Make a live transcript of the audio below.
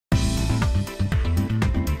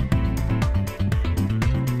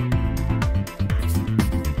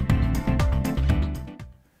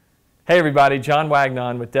Hey everybody, John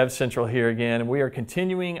Wagnon with DevCentral here again, and we are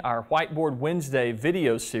continuing our Whiteboard Wednesday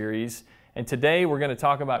video series, and today we're going to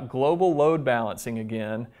talk about global load balancing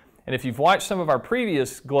again. And if you've watched some of our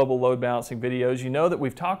previous global load balancing videos, you know that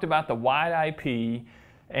we've talked about the wide IP,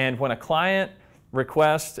 and when a client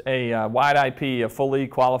requests a wide IP, a fully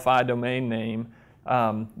qualified domain name,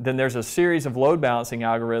 then there's a series of load balancing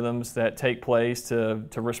algorithms that take place to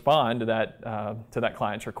respond to that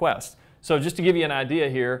client's request. So just to give you an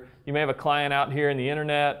idea here, you may have a client out here in the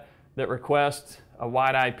internet that requests a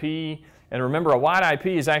wide IP. And remember, a wide IP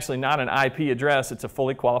is actually not an IP address, it's a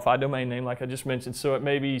fully qualified domain name like I just mentioned. So it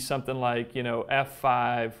may be something like,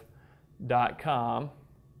 f5.com,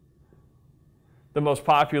 the most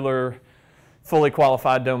popular fully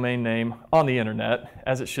qualified domain name on the internet,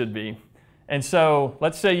 as it should be. And so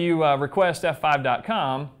let's say you request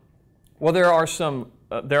f5.com. Well, there are some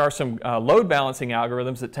load balancing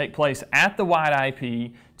algorithms that take place at the wide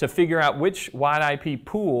IP to figure out which wide IP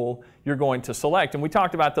pool you're going to select. And we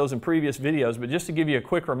talked about those in previous videos, but just to give you a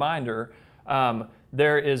quick reminder,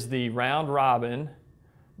 there is the round robin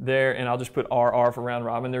there, and I'll just put RR for round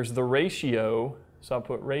robin. There's the ratio, so I'll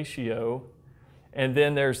put ratio, and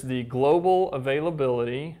then there's the global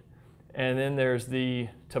availability, and then there's the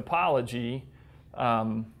topology.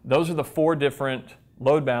 Those are the four different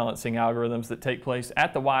load balancing algorithms that take place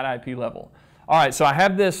at the wide IP level. All right, so I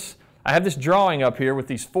have this drawing up here with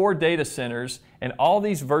these four data centers and all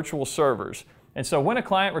these virtual servers. And so when a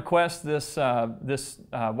client requests this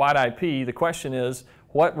wide IP, the question is,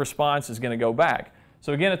 what response is going to go back?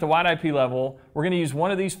 So again, at the wide IP level, we're going to use one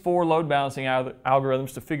of these four load balancing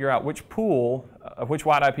algorithms to figure out which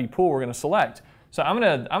wide IP pool we're going to select. So I'm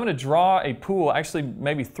going to draw a pool, actually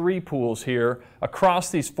maybe three pools here, across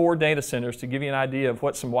these four data centers to give you an idea of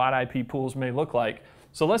what some wide IP pools may look like.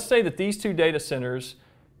 So let's say that these two data centers,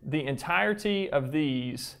 the entirety of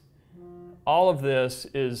these, all of this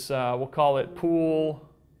is, we'll call this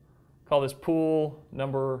pool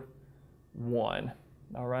number 1.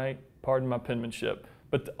 All right, pardon my penmanship.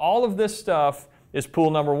 But all of this stuff is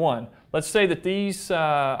pool number 1. Let's say that these,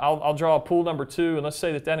 I'll draw a pool number 2, and let's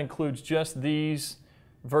say that includes just these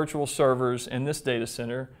virtual servers in this data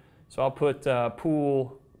center. So I'll put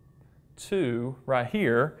pool 2 right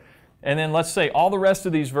here. And then let's say all the rest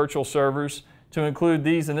of these virtual servers, to include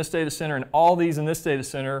these in this data center and all these in this data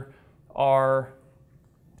center, are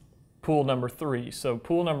pool number 3. So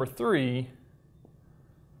pool number 3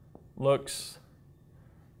 looks,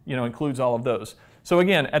 includes all of those. So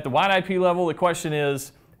again, at the wide IP level, the question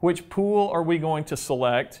is, which pool are we going to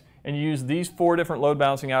select, and use these four different load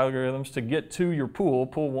balancing algorithms to get to your pool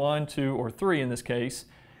 1, 2, or 3 in this case.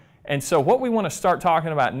 And so what we want to start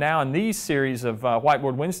talking about now in these series of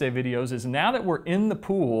Whiteboard Wednesday videos is, now that we're in the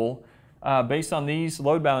pool, based on these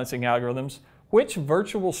load balancing algorithms, which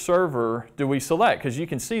virtual server do we select? Because you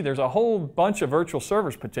can see there's a whole bunch of virtual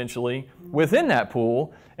servers potentially within that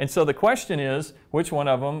pool. And so the question is, which one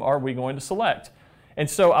of them are we going to select? And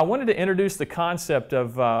so I wanted to introduce the concept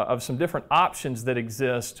of some different options that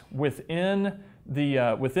exist within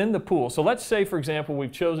the pool. So let's say, for example,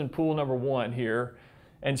 we've chosen pool number 1 here,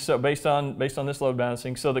 and so based on this load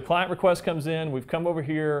balancing. So the client request comes in, we've come over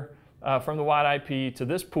here from the wide IP to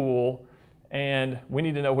this pool, and we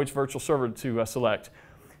need to know which virtual server to select.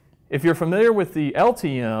 If you're familiar with the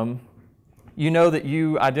LTM, you know that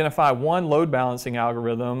you identify one load balancing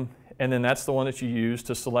algorithm, and then that's the one that you use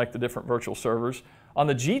to select the different virtual servers. On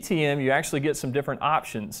the GTM, you actually get some different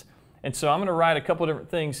options. And so I'm going to write a couple different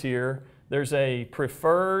things here. There's a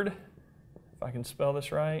preferred, if I can spell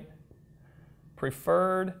this right,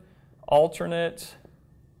 preferred, alternate,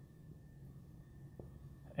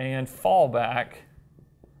 and fallback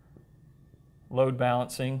load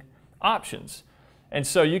balancing options. And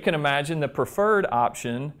so you can imagine the preferred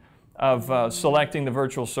option of selecting the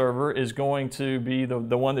virtual server is going to be the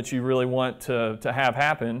one that you really want to have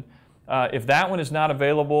happen. If that one is not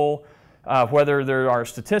available, whether there are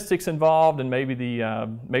statistics involved and maybe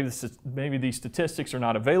these statistics are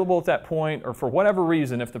not available at that point, or for whatever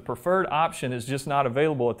reason, if the preferred option is just not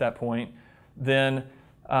available at that point, then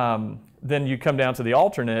you come down to the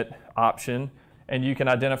alternate option, and you can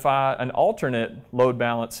identify an alternate load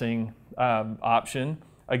balancing option,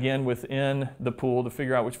 again within the pool, to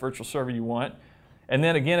figure out which virtual server you want. And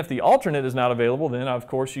then again, if the alternate is not available, then of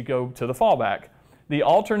course you go to the fallback. The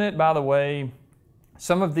alternate, by the way,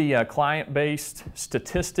 some of the client-based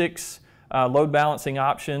statistics load balancing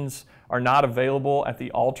options are not available at the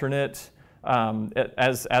alternate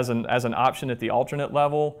as an option at the alternate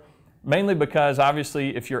level. Mainly because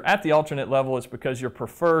obviously if you're at the alternate level, it's because your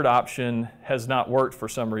preferred option has not worked for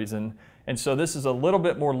some reason. And so this is a little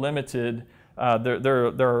bit more limited.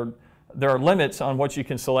 There there are limits on what you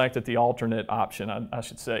can select at the alternate option, I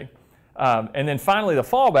should say. And then finally, the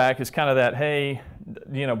fallback is kind of that, hey,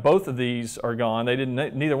 both of these are gone.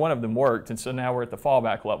 Neither one of them worked, and so now we're at the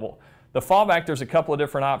fallback level. The fallback, there's a couple of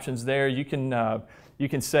different options there. You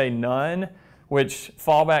can say none, which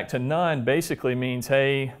fallback to none basically means,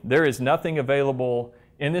 hey, there is nothing available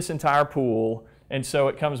in this entire pool, and so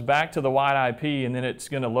it comes back to the wide IP, and then it's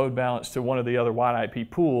going to load balance to one of the other wide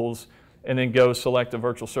IP pools, and then go select a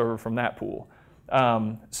virtual server from that pool.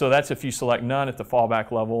 So that's if you select none at the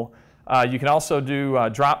fallback level. You can also do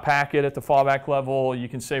drop packet at the fallback level. You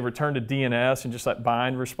can say return to DNS and just let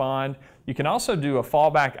bind respond. You can also do a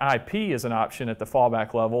fallback IP as an option at the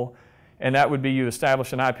fallback level, and that would be you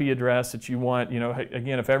establish an IP address that you want,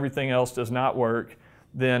 again, if everything else does not work,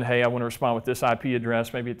 then hey, I want to respond with this IP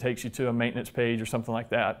address. Maybe it takes you to a maintenance page or something like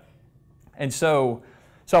that. And so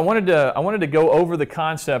I wanted to go over the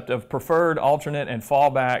concept of preferred, alternate, and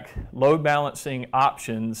fallback load balancing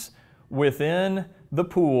options within the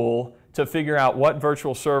pool to figure out what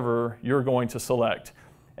virtual server you're going to select.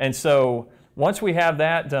 And so once we have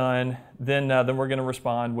that done, then we're going to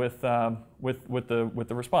respond with the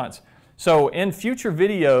response. So in future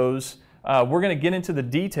videos, we're going to get into the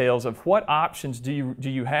details of what options do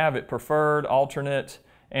you have at preferred, alternate,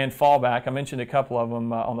 and fallback. I mentioned a couple of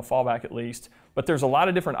them on the fallback at least, but there's a lot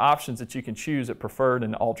of different options that you can choose at preferred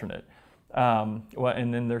and alternate. And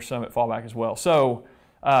then there's some at fallback as well. So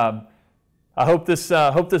I hope this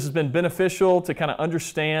has been beneficial to kind of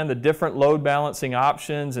understand the different load balancing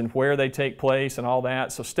options and where they take place and all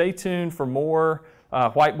that. So stay tuned for more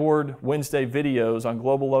Whiteboard Wednesday videos on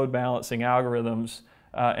global load balancing algorithms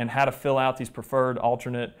and how to fill out these preferred,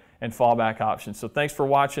 alternate, and fallback options. So thanks for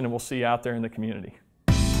watching, and we'll see you out there in the community.